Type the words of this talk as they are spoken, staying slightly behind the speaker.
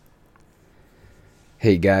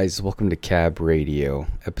Hey guys, welcome to Cab Radio,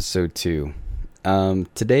 episode 2.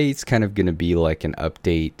 Today it's kind of going to be like an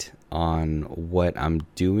update on what I'm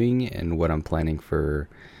doing and what I'm planning for,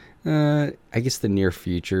 I guess, the near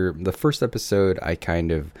future. The first episode, I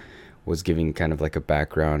kind of was giving kind of like a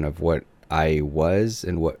background of what I was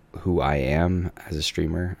and who I am as a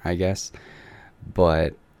streamer, I guess.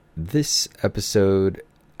 But this episode,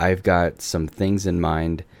 I've got some things in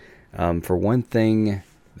mind. For one thing,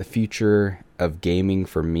 the future of gaming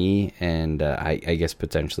for me, and I guess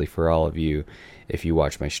potentially for all of you if you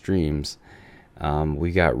watch my streams.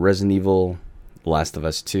 We got Resident Evil, Last of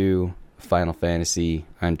Us 2, Final Fantasy,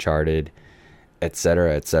 Uncharted,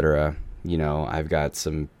 etc., etc. You know, I've got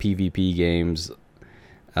some PvP games,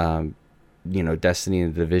 Destiny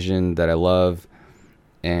and the Division that I love,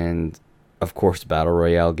 and of course Battle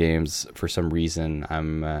Royale games. For some reason,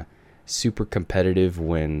 I'm super competitive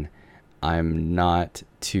when I'm not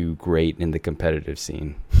too great in the competitive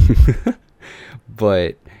scene.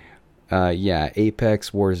 But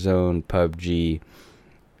Apex, Warzone, PUBG,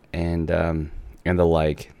 and the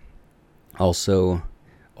like. Also,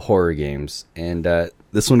 horror games. And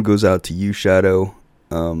this one goes out to you, Shadow.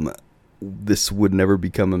 This would never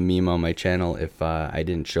become a meme on my channel if I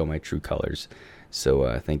didn't show my true colors.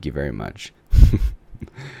 So thank you very much.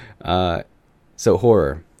 So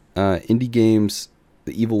horror, indie games.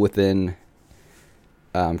 The Evil Within,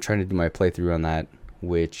 I'm trying to do my playthrough on that,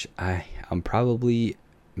 which I'm probably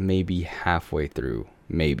maybe halfway through,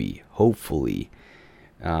 hopefully,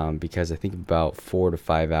 because I think about 4 to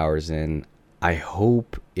 5 hours in. I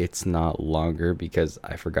hope it's not longer because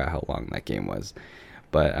I forgot how long that game was.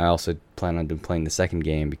 But I also plan on playing the second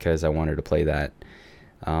game because I wanted to play that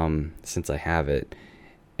since I have it.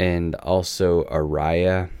 And also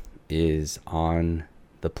Araya is on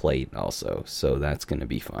the plate also, so that's gonna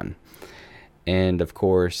be fun. And of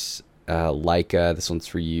course, Laika, this one's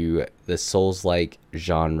for you. The Souls-like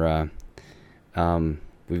genre.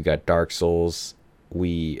 We've got Dark Souls.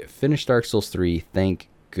 We finished Dark Souls 3, thank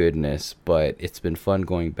goodness, but it's been fun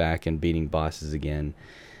going back and beating bosses again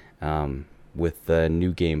with the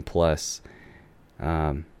New Game Plus.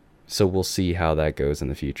 So we'll see how that goes in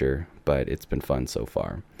the future, but it's been fun so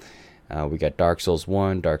far. We got Dark Souls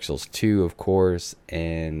 1, Dark Souls 2, of course,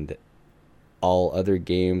 and all other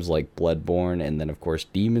games like Bloodborne. And then, of course,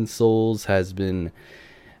 Demon Souls has been,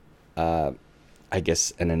 I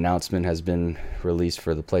guess, an announcement has been released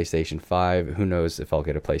for the PlayStation 5. Who knows if I'll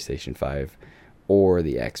get a PlayStation 5 or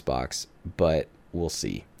the Xbox, but we'll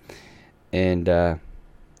see. And,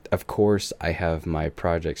 of course, I have my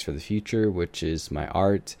projects for the future, which is my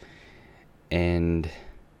art. And,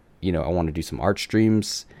 I want to do some art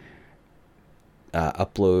streams.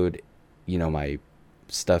 Upload, my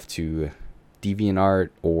stuff to DeviantArt,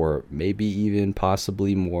 or maybe even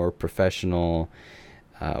possibly more professional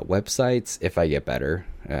websites if I get better.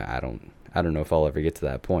 I don't know if I'll ever get to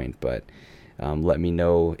that point, but let me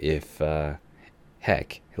know if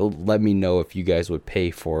let me know if you guys would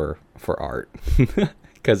pay for art,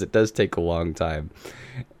 because it does take a long time,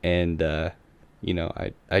 and I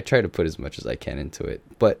try to put as much as I can into it,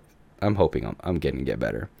 but I'm hoping I'm getting to get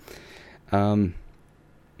better.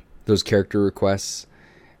 Those character requests,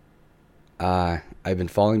 I've been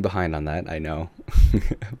falling behind on that, I know,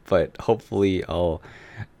 but hopefully I'll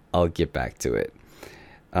get back to it.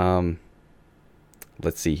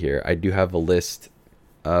 Let's see here. I do have a list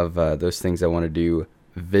of those things I want to do.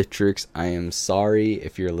 Vitrix, I am sorry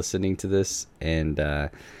if you're listening to this, and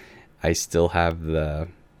I still have the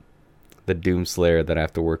Doomslayer that I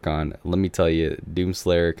have to work on. Let me tell you,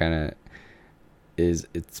 Doomslayer kind of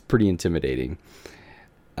it's pretty intimidating.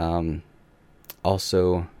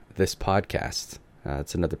 Also, this podcast,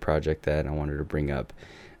 it's another project that I wanted to bring up.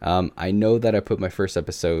 I know that I put my first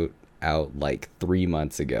episode out like 3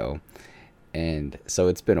 months ago, and so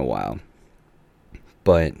it's been a while,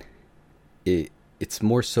 but it's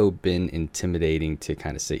more so been intimidating to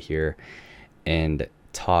kind of sit here and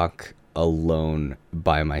talk alone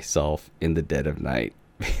by myself in the dead of night,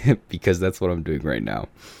 because that's what I'm doing right now.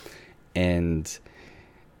 And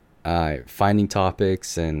finding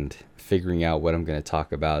topics and figuring out what I'm going to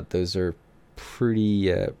talk about, those are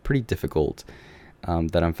pretty difficult,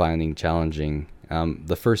 that I'm finding challenging.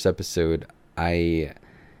 The first episode, I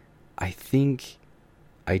think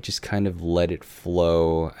I just kind of let it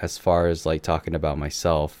flow as far as like talking about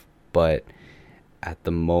myself, but at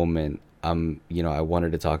the moment I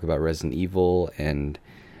wanted to talk about Resident Evil and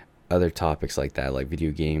other topics like that, like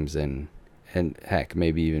video games and heck,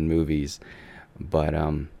 maybe even movies. But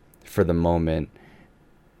for the moment,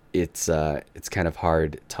 it's kind of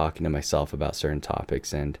hard talking to myself about certain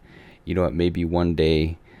topics. And you know what, maybe one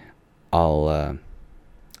day I'll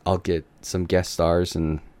I'll get some guest stars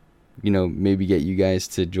and, maybe get you guys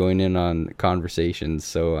to join in on conversations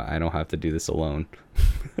so I don't have to do this alone.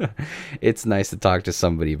 It's nice to talk to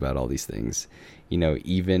somebody about all these things,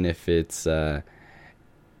 even if it's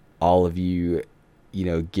all of you,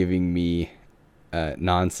 giving me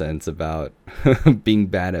nonsense about being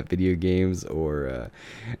bad at video games, or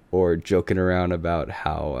joking around about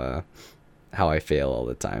how I fail all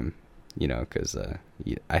the time, because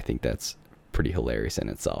I think that's pretty hilarious in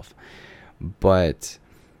itself. But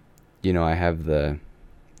I have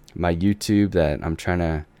my YouTube that I'm trying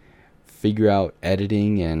to figure out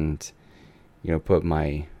editing and put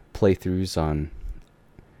my playthroughs on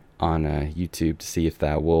YouTube to see if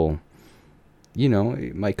that will,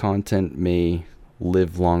 my content may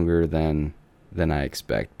live longer than I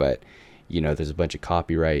expect. But there's a bunch of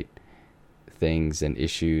copyright things and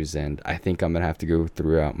issues, and I think I'm gonna have to go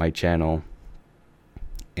throughout my channel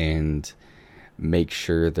and make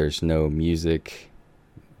sure there's no music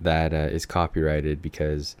that is copyrighted,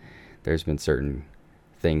 because there's been certain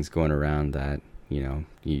things going around that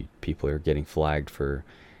people are getting flagged for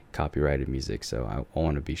copyrighted music. So I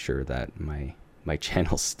want to be sure that my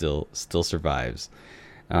channel still survives.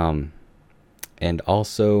 And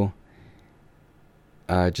also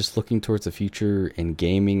just looking towards the future in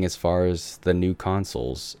gaming as far as the new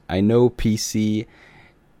consoles. I know PC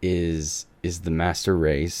is the master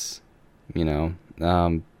race,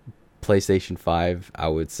 PlayStation 5 I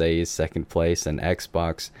would say is second place, and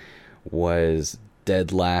Xbox was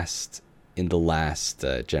dead last in the last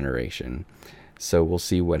generation. So we'll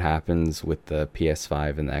see what happens with the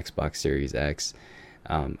PS5 and the Xbox Series X.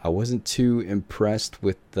 I wasn't too impressed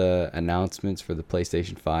with the announcements for the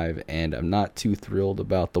PlayStation 5, and I'm not too thrilled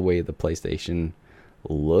about the way the PlayStation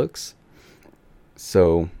looks.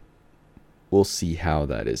 So we'll see how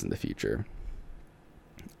that is in the future.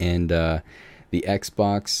 And the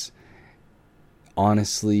Xbox,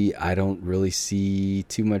 honestly, I don't really see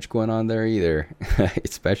too much going on there either,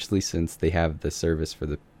 especially since they have the service for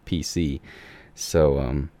the PC.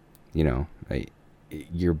 So,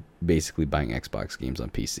 you're basically buying Xbox games on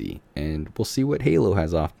PC, and we'll see what Halo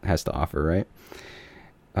has to offer, right?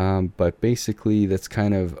 But basically, that's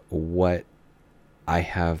kind of what I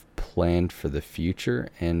have planned for the future,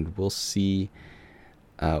 and we'll see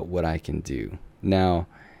what I can do. Now,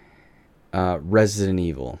 Resident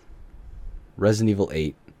Evil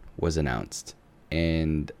 8 was announced,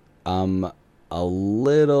 and I'm a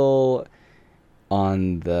little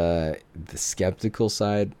on the skeptical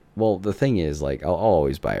side. Well, the thing is, like, I'll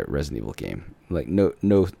always buy a Resident Evil game. Like,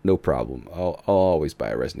 no problem. I'll always buy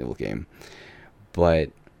a Resident Evil game.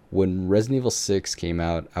 But when Resident Evil 6 came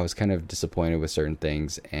out, I was kind of disappointed with certain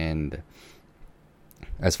things, and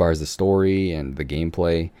as far as the story and the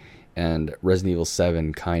gameplay, and Resident Evil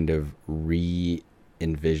 7 kind of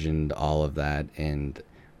re-envisioned all of that and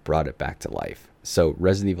brought it back to life. So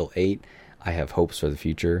Resident Evil 8, I have hopes for the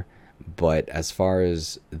future. But as far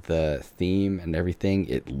as the theme and everything,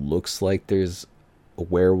 it looks like there's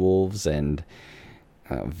werewolves and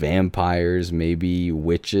vampires, maybe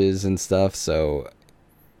witches and stuff. So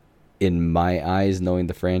in my eyes, knowing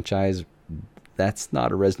the franchise, that's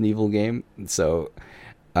not a Resident Evil game. So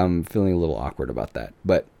I'm feeling a little awkward about that.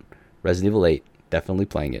 But Resident Evil 8, definitely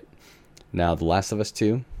playing it. Now, The Last of Us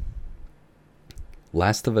 2.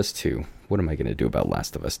 Last of Us 2. What am I going to do about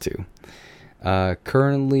Last of Us 2?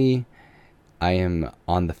 Currently, I am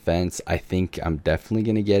on the fence. I think I'm definitely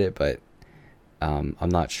going to get it, but I'm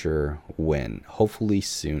not sure when. Hopefully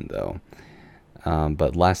soon, though.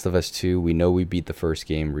 But Last of Us 2, we know we beat the first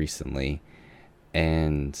game recently,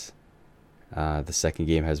 and the second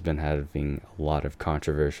game has been having a lot of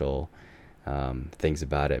controversial things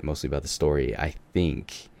about it, mostly about the story, I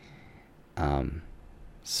think.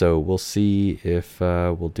 So we'll see if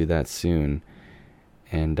we'll do that soon.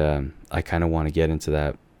 And I kind of want to get into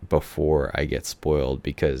that before I get spoiled,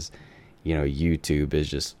 because YouTube is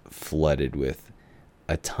just flooded with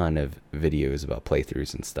a ton of videos about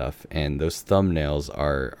playthroughs and stuff, and those thumbnails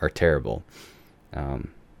are terrible.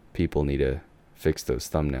 People need to fix those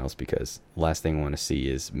thumbnails, because last thing I want to see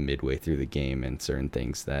is midway through the game and certain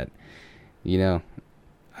things that I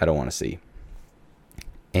don't want to see.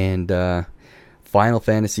 And Final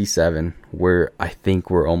Fantasy VII, I think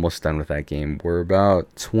we're almost done with that game. We're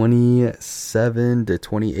about 27 to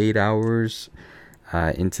 28 hours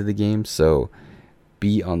into the game, so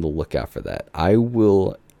be on the lookout for that. I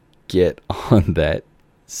will get on that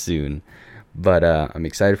soon, but I'm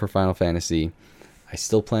excited for Final Fantasy. I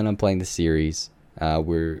still plan on playing the series.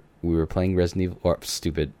 We were playing Resident Evil, or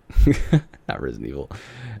stupid, not Resident Evil,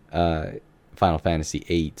 Final Fantasy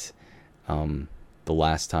VIII. The the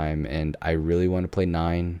last time, and I really want to play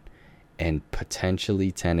 9 and potentially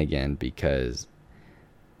 10 again because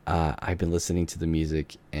I've been listening to the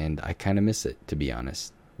music and I kind of miss it, to be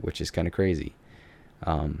honest, which is kind of crazy.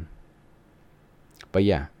 But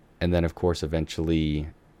yeah, and then of course eventually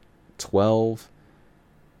 12.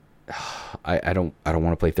 I don't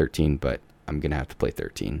want to play 13, but I'm gonna have to play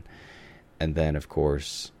 13, and then of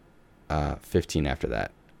course 15 after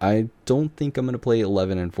that. I don't think I'm gonna play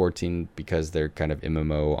 11 and 14 because they're kind of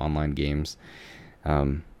MMO online games.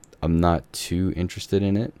 I'm not too interested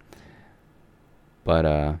in it,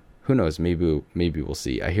 but who knows? Maybe we'll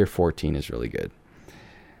see. I hear 14 is really good.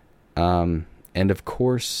 And of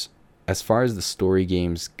course, as far as the story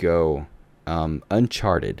games go,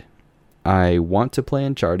 Uncharted. I want to play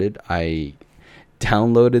Uncharted. I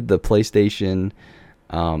downloaded the PlayStation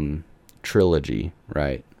trilogy,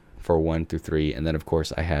 right, for 1 through 3, and then of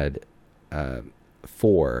course I had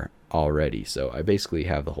 4 already, so I basically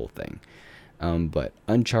have the whole thing. But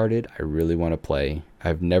Uncharted, I really want to play.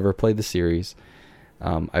 I've never played the series.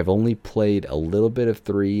 I've only played a little bit of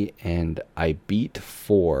 3, and I beat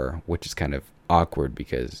 4, which is kind of awkward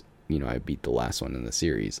because, I beat the last one in the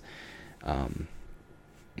series. And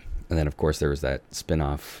then, of course, there was that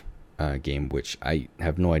spin-off game, which I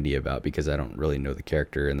have no idea about because I don't really know the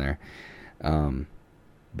character in there.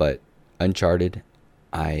 But Uncharted,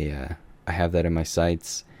 I have that in my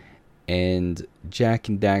sights. And Jak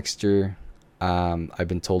and Daxter, I've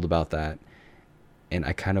been told about that. And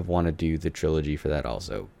I kind of want to do the trilogy for that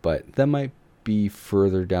also. But that might be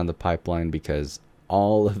further down the pipeline because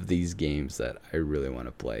all of these games that I really want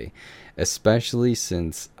to play, especially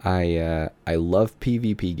since I love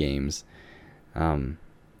PvP games,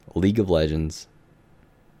 League of Legends,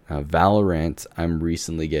 Valorant. I'm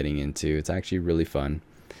recently getting into. It's actually really fun.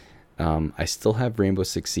 I still have Rainbow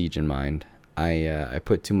Six Siege in mind. I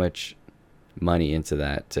put too much money into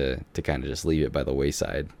that to kind of just leave it by the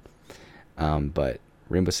wayside. But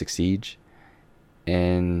Rainbow Six Siege,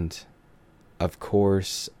 and of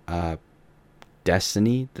course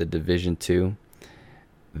Destiny, the Division 2.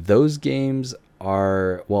 Those games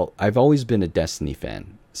are, well, I've always been a Destiny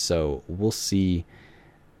fan, so we'll see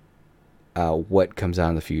what comes out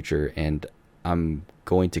in the future, and I'm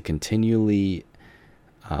going to continually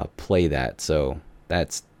play that, so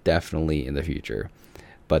that's definitely in the future.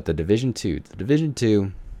 But the Division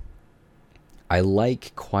 2, I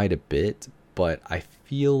like quite a bit, but I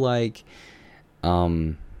feel like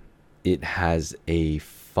it has a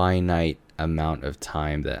finite amount of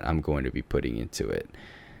time that I'm going to be putting into it.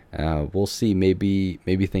 We'll see. Maybe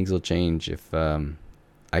things will change if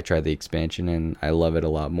I try the expansion and I love it a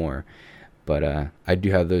lot more. But I do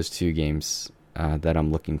have those 2 games that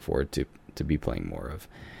I'm looking forward to be playing more of.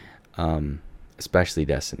 Especially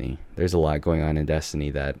Destiny. There's a lot going on in Destiny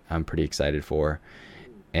that I'm pretty excited for.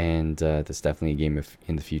 And that's definitely a game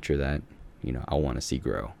in the future that, I want to see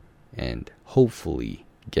grow and hopefully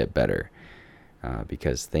get better,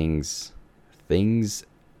 because things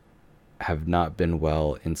have not been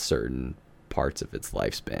well in certain parts of its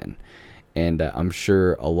lifespan. And I'm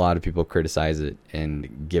sure a lot of people criticize it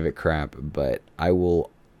and give it crap, but I will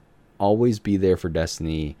always be there for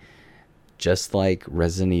Destiny, just like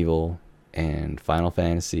Resident Evil and Final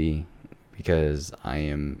Fantasy, because I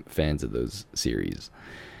am fans of those series.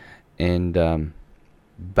 And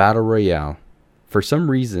Battle Royale, for some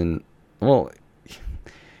reason, well,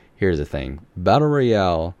 here's the thing. Battle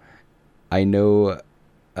Royale, I know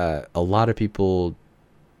a lot of people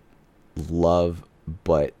love,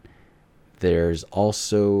 but there's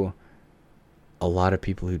also a lot of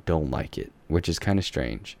people who don't like it, which is kind of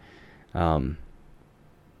strange. I'm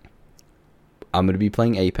going to be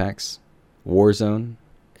playing Apex, Warzone,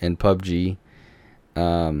 and PUBG.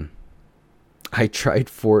 I tried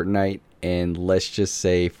Fortnite, and let's just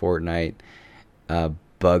say Fortnite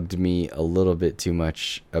bugged me a little bit too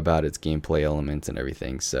much about its gameplay elements and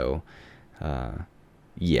everything. So,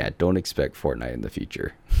 yeah, don't expect Fortnite in the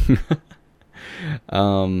future.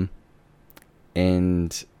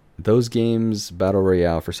 And those games, Battle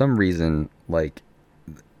Royale, for some reason, like,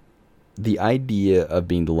 the idea of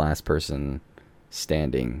being the last person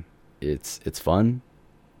standing, it's fun.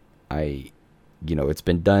 It's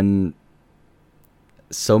been done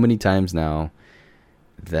so many times now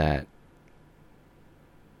that,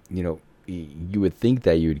 you would think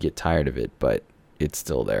that you would get tired of it, but it's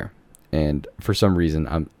still there. And for some reason,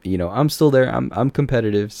 I'm still there. I'm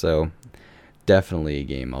competitive, so definitely a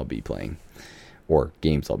game I'll be playing, or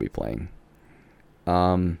games I'll be playing.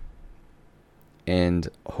 And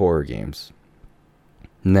horror games.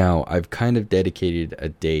 Now, I've kind of dedicated a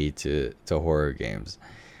day to horror games.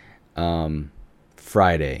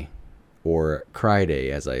 Friday, or Cry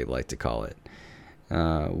Day, as I like to call it.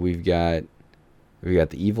 We've got The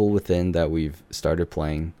Evil Within that we've started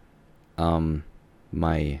playing.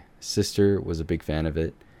 My sister was a big fan of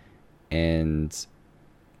it, and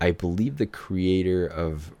I believe the creator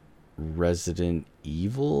of Resident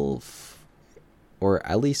Evil, or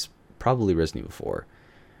at least probably Resident Evil 4,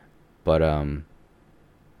 but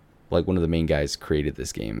like one of the main guys created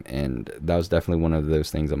this game, and that was definitely one of those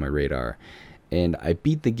things on my radar. And I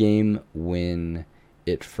beat the game when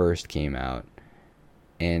it first came out,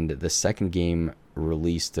 and the second game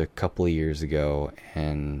released a couple of years ago,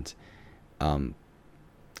 and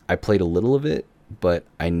I played a little of it, but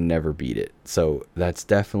I never beat it. So that's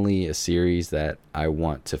definitely a series that I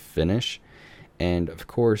want to finish. And of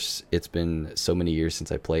course, it's been so many years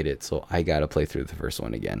since I played it, so I gotta play through the first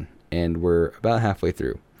one again. And we're about halfway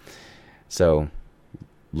through. So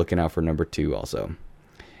looking out for number 2 also.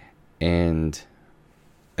 And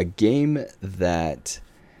a game that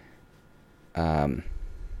a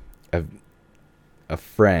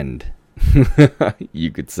friend, you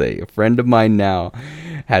could say, a friend of mine now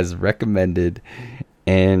has recommended,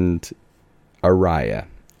 and Araya.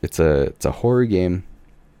 It's a horror game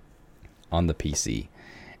on the PC,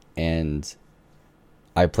 and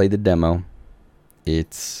I played the demo.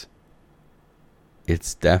 It's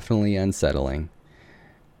definitely unsettling,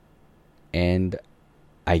 and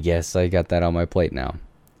I guess I got that on my plate now.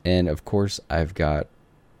 And of course, I've got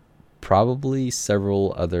probably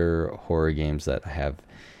several other horror games that I have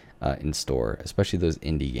in store, especially those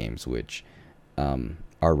indie games, which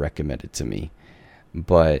are recommended to me.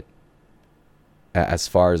 But as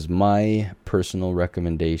far as my personal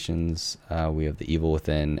recommendations, we have The Evil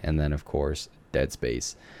Within, and then of course Dead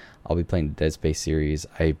Space. I'll be playing the Dead Space series.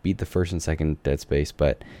 I beat the first and second Dead Space,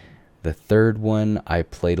 but the third one I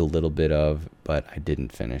played a little bit of, but I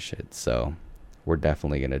didn't finish it. So we're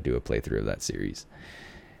definitely going to do a playthrough of that series.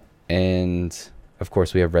 And of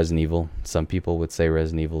course, we have Resident Evil. Some people would say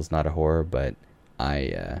Resident Evil is not a horror, but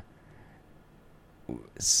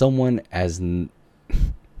someone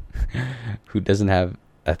who doesn't have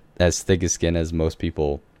as thick a skin as most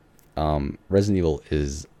people, Resident Evil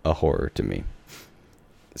is a horror to me.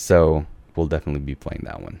 So we'll definitely be playing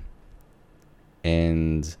that one.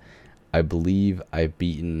 And I believe I've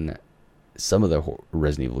beaten some of the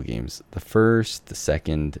Resident Evil games. The first, the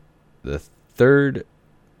second, the third,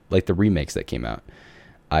 like the remakes that came out.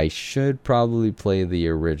 I should probably play the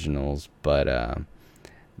originals, but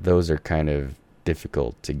those are kind of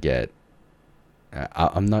difficult to get.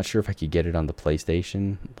 I'm not sure if I could get it on the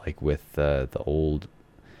PlayStation, like with the old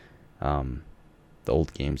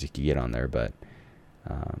games you could get on there, but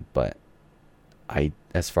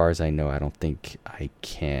as far as I know, I don't think I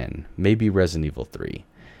can. Maybe Resident Evil 3,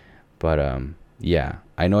 but yeah,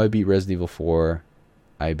 I know I beat Resident Evil 4.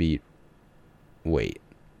 I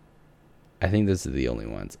think those are the only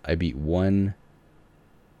ones. I beat 1,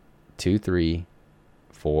 2, 3,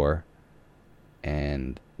 4,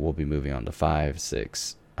 and we'll be moving on to 5,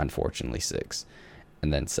 6, unfortunately 6,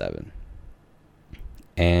 and then 7.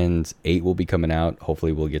 And 8 will be coming out.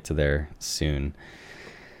 Hopefully we'll get to there soon.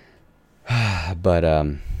 But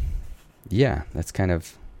yeah, that's kind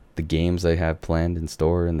of the games I have planned in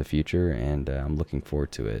store in the future, and I'm looking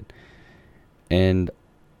forward to it. And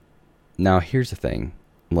now here's the thing,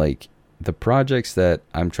 like the projects that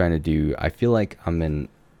I'm trying to do, I feel like I'm an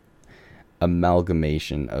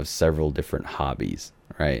amalgamation of several different hobbies,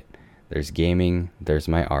 right? There's gaming, there's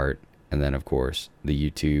my art, and then of course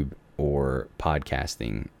the YouTube or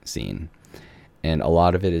podcasting scene. And a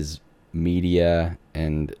lot of it is media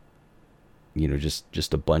and, you know,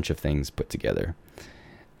 just a bunch of things put together.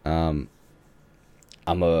 I'm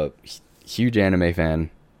a huge anime fan.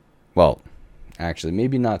 Well, actually,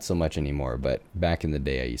 maybe not so much anymore, but back in the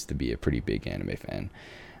day, I used to be a pretty big anime fan.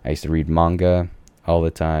 I used to read manga all the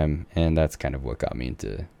time, and that's kind of what got me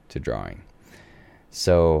into drawing.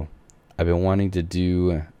 So I've been wanting to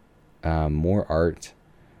do more art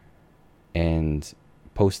and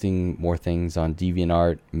posting more things on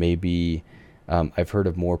DeviantArt. Maybe I've heard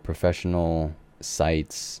of more professional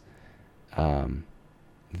sites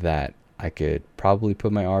that I could probably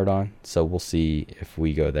put my art on. So we'll see if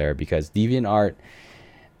we go there, because DeviantArt,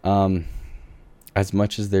 as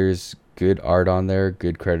much as there's good art on there,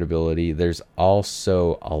 good credibility, there's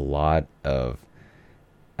also a lot of,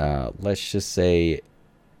 let's just say,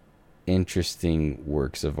 interesting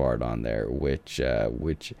works of art on there, which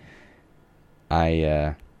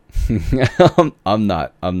I I'm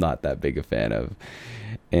not that big a fan of.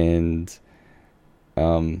 And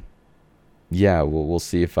yeah, we'll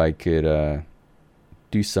see if I could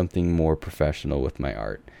do something more professional with my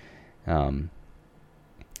art.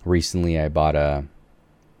 recently I bought a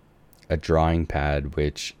drawing pad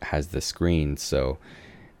which has the screen, so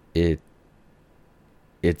it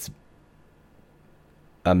it's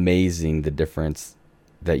amazing the difference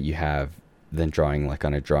that you have than drawing like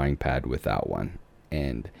on a drawing pad without one.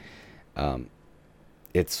 And um,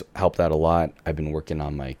 it's helped out a lot. I've been working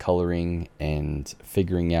on my coloring and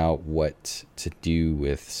figuring out what to do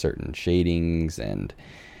with certain shadings and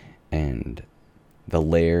the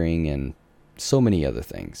layering and so many other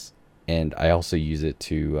things. And I also use it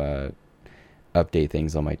to update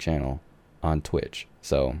things on my channel on Twitch.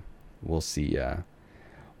 So we'll see.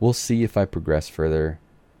 We'll see if I progress further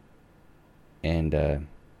and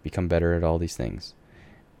become better at all these things.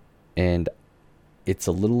 And it's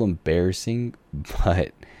a little embarrassing,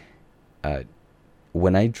 but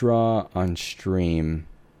when I draw on stream,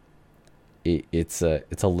 it's a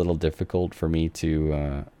little difficult for me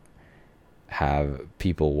to have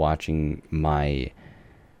people watching my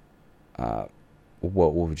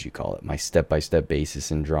what would you call it? My step-by-step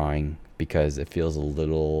basis in drawing, because it feels a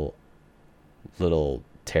little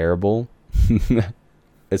terrible,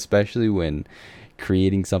 especially when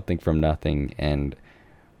creating something from nothing and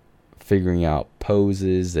figuring out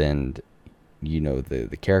poses and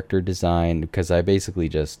the character design, because I basically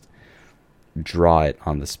just draw it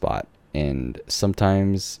on the spot, and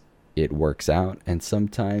sometimes it works out and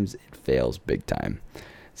sometimes it fails big time.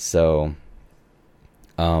 So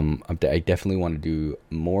I definitely want to do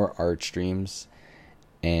more art streams,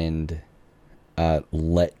 and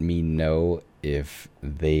let me know if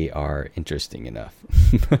they are interesting enough.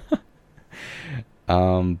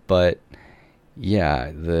 But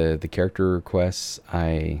yeah, the character requests,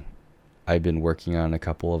 I've been working on a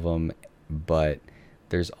couple of them, but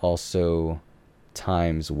there's also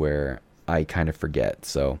times where I kind of forget.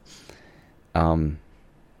 So I'll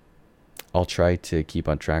try to keep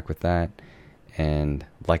on track with that. And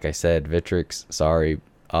like I said, Vitrix, sorry,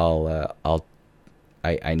 I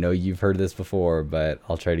know you've heard this before, but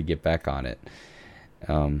I'll try to get back on it.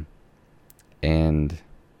 And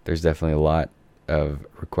there's definitely a lot of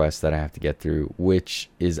requests that I have to get through, which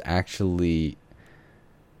is actually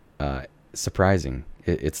surprising.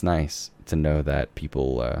 It's nice to know that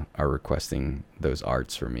people are requesting those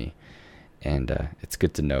arts for me, and it's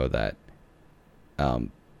good to know that I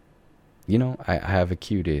have a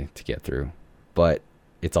queue to get through. But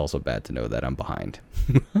it's also bad to know that I'm behind.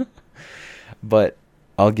 But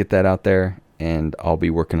I'll get that out there, and I'll be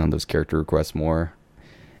working on those character requests more.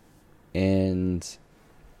 And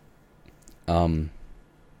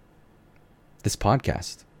this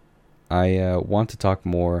podcast, I want to talk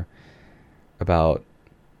more about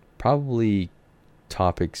probably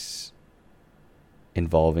topics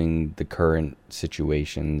involving the current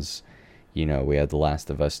situations. We had The Last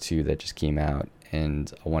of Us 2 that just came out,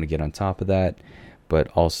 and I want to get on top of that. But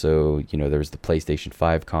also, there was the PlayStation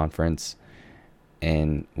 5 conference,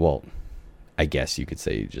 and, well, I guess you could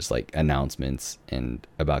say just like announcements and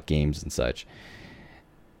about games and such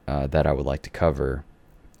that I would like to cover.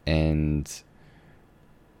 And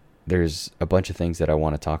there's a bunch of things that I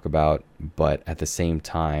want to talk about, but at the same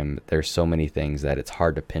time, there's so many things that it's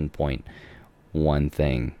hard to pinpoint one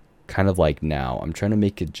thing. Kind of like now, I'm trying to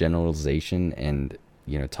make a generalization and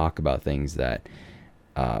talk about things that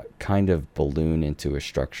kind of balloon into a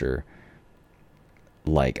structure.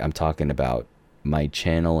 Like, I'm talking about my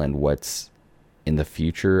channel and what's in the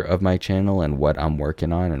future of my channel and what I'm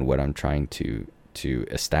working on and what I'm trying to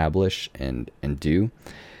establish and do.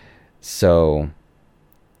 So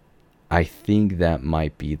I think that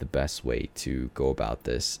might be the best way to go about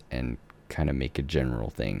this and kind of make a general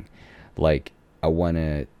thing. Like, I want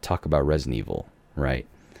to talk about Resident Evil, right?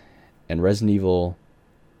 And Resident Evil,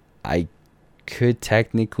 I could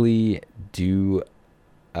technically do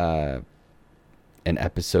an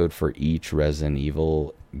episode for each Resident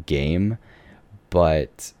Evil game,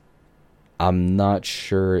 but I'm not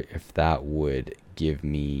sure if that would give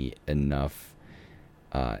me enough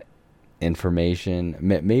information.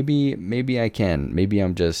 Maybe I can. Maybe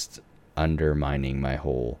I'm just undermining my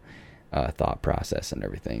whole thought process and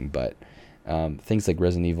everything. But things like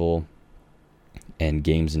Resident Evil and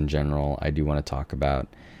games in general, I do want to talk about.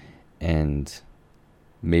 And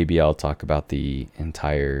maybe I'll talk about the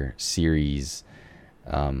entire series,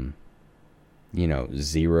 0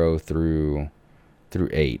 through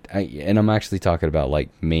 8. And I'm actually talking about like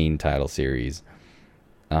main title series,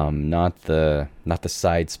 not the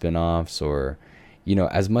side spin-offs, or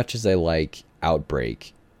as much as I like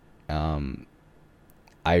Outbreak, I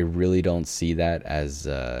really don't see that as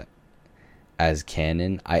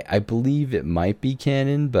canon. I believe it might be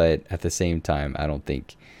canon, but at the same time, I don't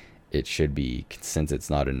think it should be, since it's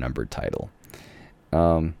not a numbered title.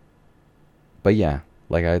 But yeah,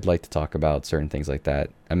 like I'd like to talk about certain things like that.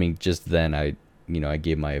 I mean, just then I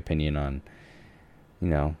gave my opinion on,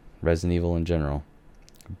 Resident Evil in general.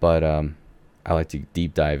 But I like to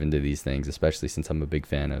deep dive into these things, especially since I'm a big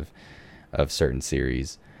fan of certain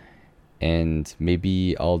series. And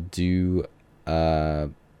maybe I'll do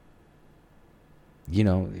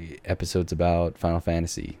episodes about Final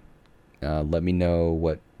Fantasy. Let me know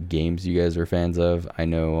what games you guys are fans of. I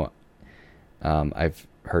know I've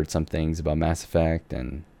heard some things about Mass Effect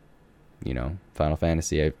and Final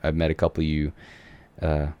Fantasy. I've met a couple of you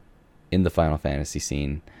in the Final Fantasy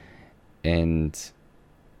scene, and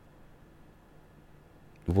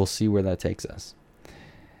we'll see where that takes us.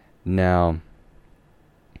 Now,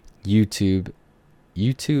 YouTube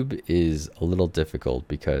is a little difficult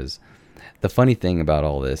because the funny thing about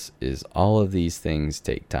all this is all of these things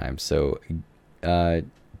take time. So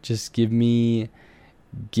just give me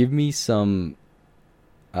some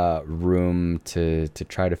room to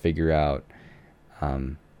try to figure out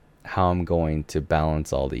how I'm going to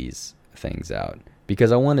balance all these things out,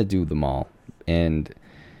 because I want to do them all, and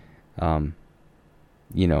I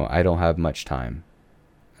don't have much time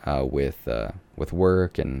with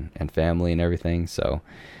work and family and everything. So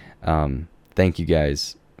thank you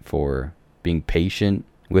guys for being patient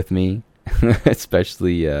with me,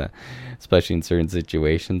 especially in certain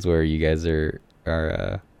situations where you guys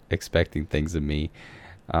are expecting things of me.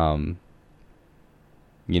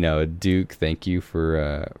 Duke, thank you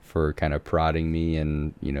for kind of prodding me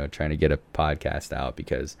and trying to get a podcast out,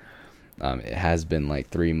 because it has been like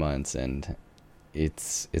 3 months, and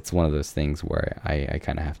it's one of those things where I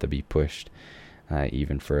kind of have to be pushed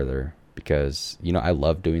even further, because I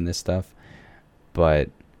love doing this stuff, but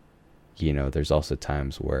there's also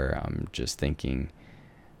times where I'm just thinking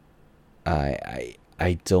I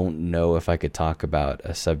don't know if I could talk about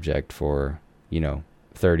a subject for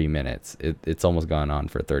 30 minutes. It's almost gone on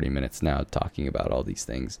for 30 minutes now, talking about all these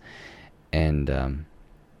things, and I'm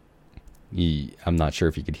not sure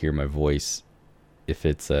if you could hear my voice, if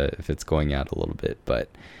it's going out a little bit, but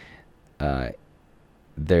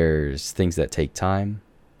there's things that take time,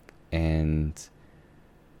 and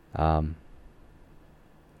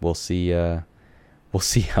we'll see how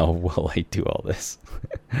well I do all this.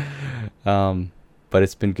 But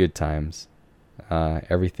it's been good times.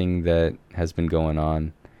 Everything that has been going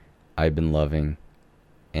on, I've been loving,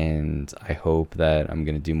 and I hope that I'm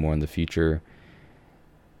going to do more in the future.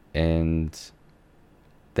 And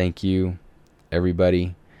thank you,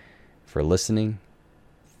 everybody, for listening.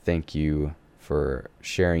 Thank you for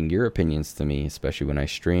sharing your opinions to me, especially when I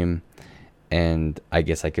stream. And I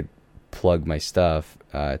guess I could plug my stuff,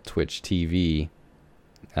 Twitch TV,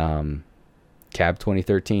 Cab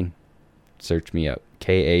 2013. Search me up,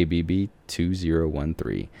 KABB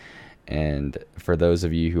 2013. And for those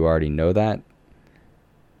of you who already know that,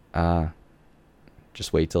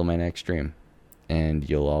 just wait till my next stream, and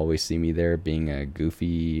you'll always see me there being a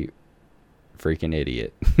goofy freaking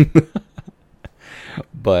idiot.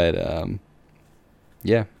 But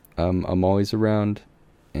yeah, I'm always around,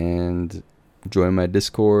 and join my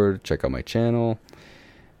Discord, check out my channel,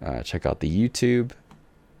 check out the YouTube,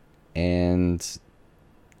 and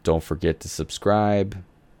don't forget to subscribe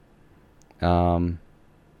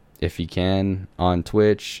if you can on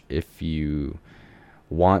Twitch, if you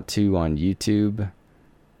want to on YouTube.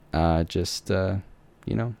 I'm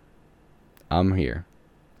here,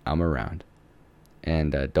 I'm around,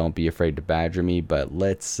 and don't be afraid to badger me, but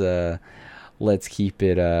let's keep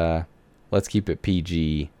it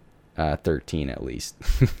PG 13 at least.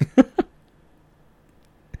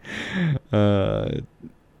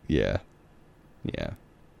 Yeah,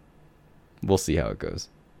 we'll see how it goes.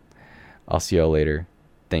 I'll see y'all later.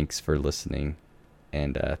 Thanks for listening,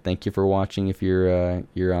 and thank you for watching if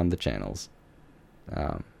you're on the channels.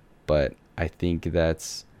 But I think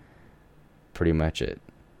that's pretty much it.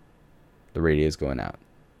 The radio's going out.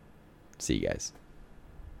 See you guys.